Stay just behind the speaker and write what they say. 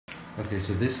Okay,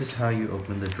 so this is how you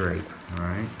open the drape, all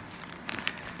right?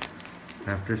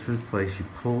 After it's been placed, you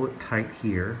pull it tight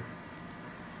here.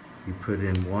 You put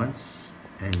in once,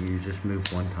 and you just move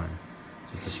one time.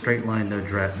 So it's a straight line, no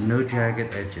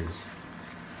jagged edges.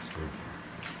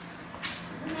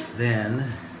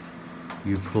 Then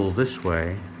you pull this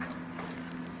way.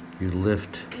 You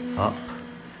lift up.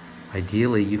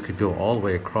 Ideally, you could go all the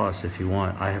way across if you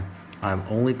want. I'm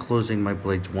only closing my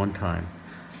blades one time.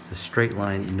 It's a straight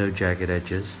line, no jagged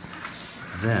edges.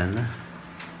 Then,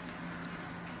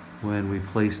 when we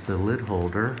place the lid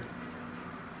holder,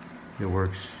 it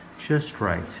works just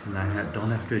right, and I don't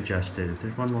have to adjust it. If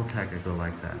there's one little tack, I go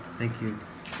like that. Thank you.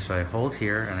 So I hold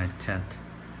here and I tent.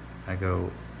 I go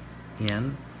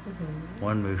in,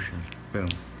 one motion, boom.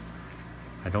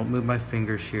 I don't move my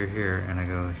fingers here, and I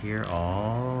go here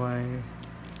all the way,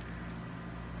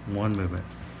 one movement.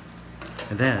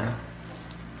 And then,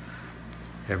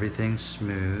 everything's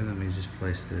smooth. Let me just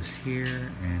place this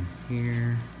here and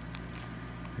here.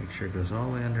 Make sure it goes all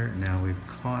the way under. Now we've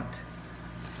caught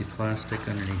the plastic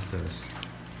underneath those.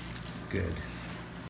 Good.